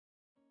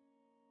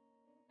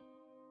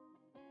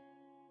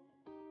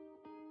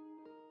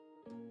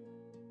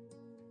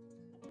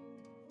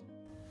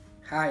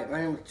Hi,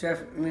 my name is Jeff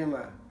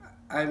Lima.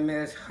 I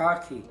miss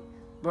hockey,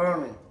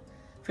 bowling,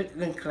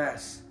 fitness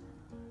class,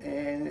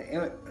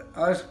 and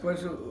all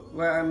sports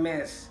where I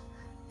miss.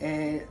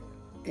 And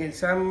in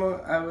summer,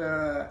 I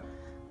will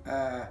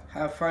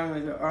have fun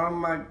with all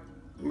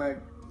my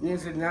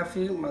niece and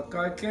nephew, my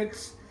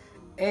godkids,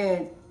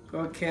 and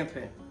go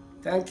camping.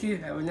 Thank you.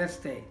 Have a nice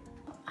day.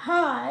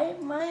 Hi,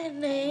 my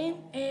name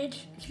is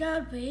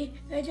Shelby.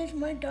 This is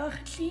my dog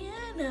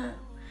Sienna.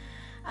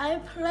 I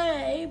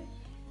play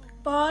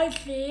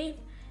bocce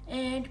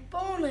and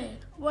bowling.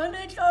 When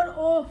it's all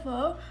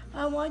over,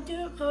 I want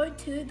to go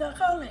to the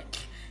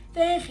college.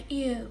 Thank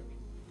you.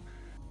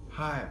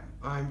 Hi,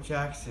 I'm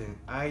Jackson.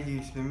 I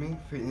do swimming,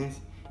 fitness,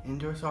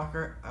 indoor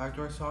soccer,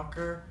 outdoor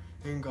soccer,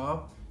 and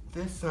golf.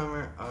 This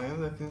summer, I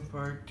am looking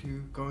forward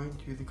to going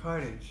to the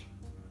cottage.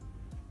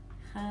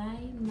 Hi,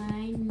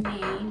 my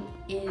name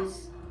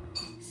is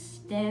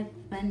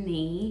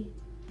Stephanie.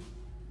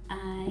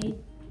 I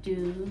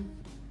do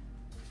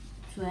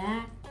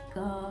track,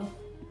 golf,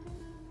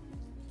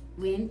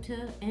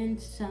 winter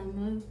and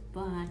summer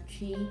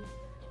bocce,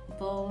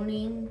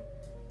 bowling,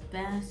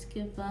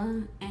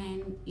 basketball,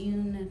 and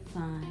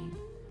unified.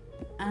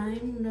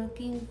 I'm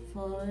looking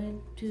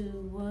forward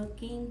to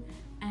working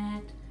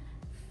at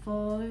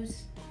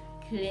Forest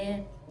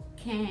Cliff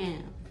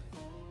Camp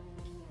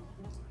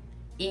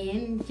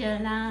in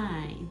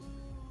July.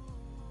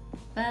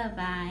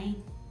 Bye-bye.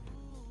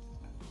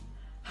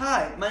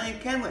 Hi, my name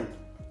is Cameron.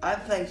 I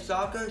play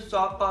soccer,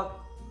 softball,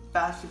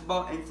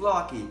 basketball, and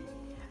hockey.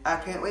 I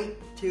can't wait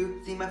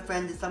to see my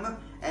friends this summer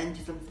and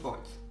do some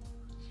sports.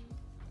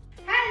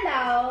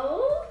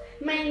 Hello,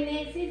 my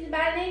name is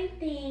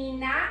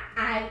Valentina.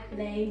 I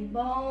play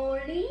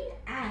bowling.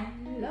 I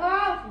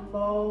love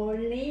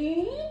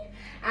bowling.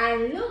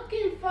 I'm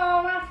looking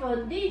forward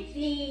for this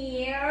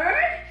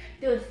year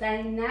to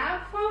sign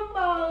up for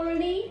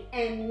bowling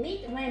and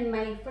meet with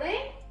my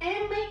friend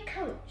and my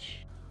coach.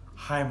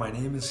 Hi, my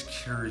name is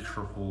Kiri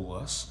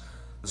Krahulis.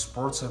 The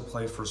sports I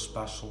play for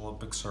Special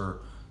Olympics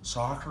are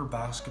soccer,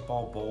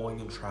 basketball,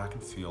 bowling, and track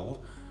and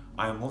field.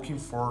 I am looking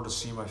forward to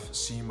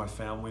seeing my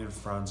family and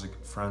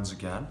friends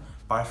again.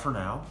 Bye for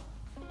now.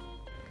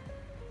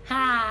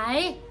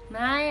 Hi,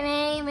 my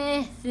name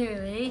is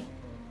Susie,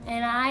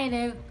 and I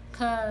do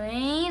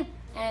curling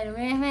and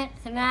women's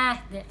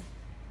gymnastics.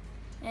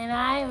 And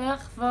I look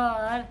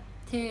forward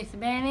to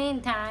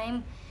spending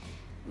time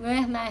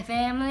with my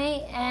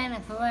family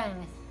and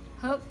friends.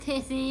 Hope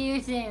to see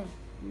you soon.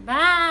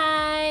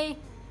 Bye!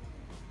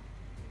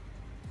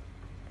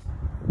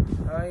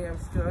 I am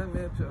Scott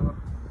Mitchell,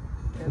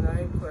 and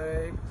I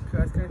play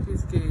cross-country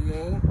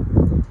skating,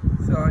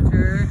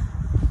 soccer,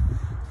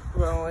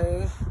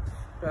 rowing,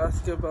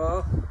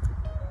 basketball,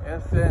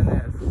 and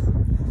fitness.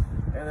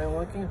 And I'm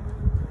looking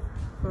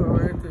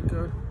forward to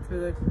go to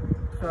the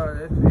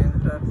cottage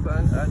and have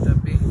fun at the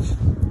beach.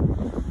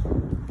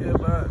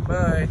 Goodbye.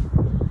 Bye.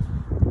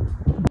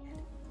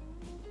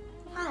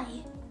 Hi,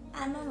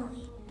 I'm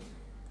Emily.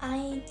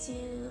 I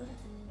do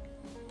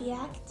Be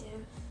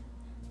Active.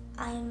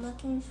 I am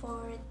looking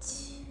forward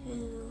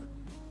to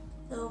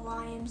the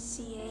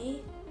YMCA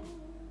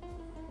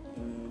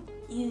and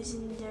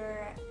using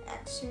their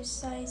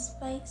exercise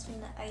bikes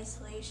when the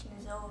isolation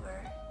is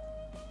over.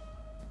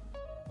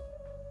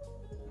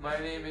 My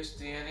name is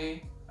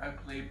Danny. I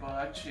play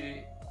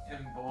bocce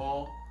and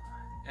bowl,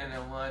 and I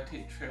want to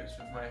take trips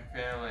with my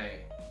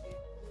family.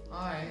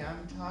 Hi,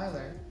 I'm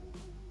Tyler.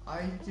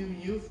 I do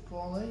youth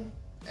bowling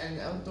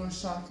and outdoor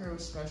soccer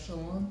with Special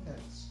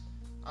Olympics.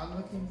 I'm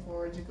looking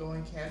forward to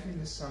going camping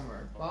this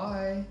summer.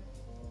 Bye!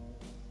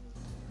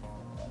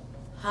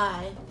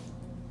 Hi,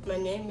 my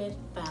name is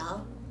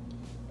Val,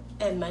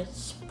 and my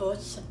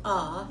sports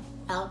are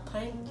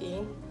alpine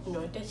skiing,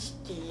 nordic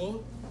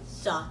skiing,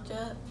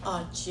 soccer,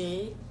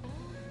 archery,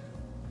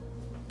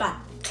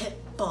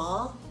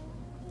 basketball,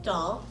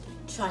 golf,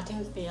 track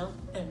and field,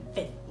 and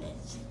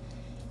fitness.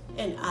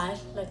 And I'm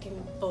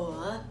looking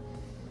for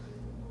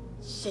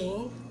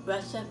seeing the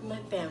rest of my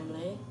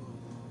family,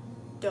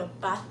 go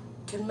back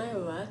to my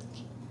work,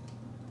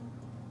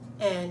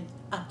 and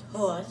of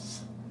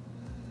course,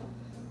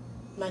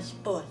 my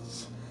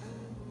sports,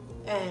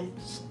 and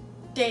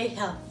stay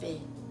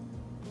healthy.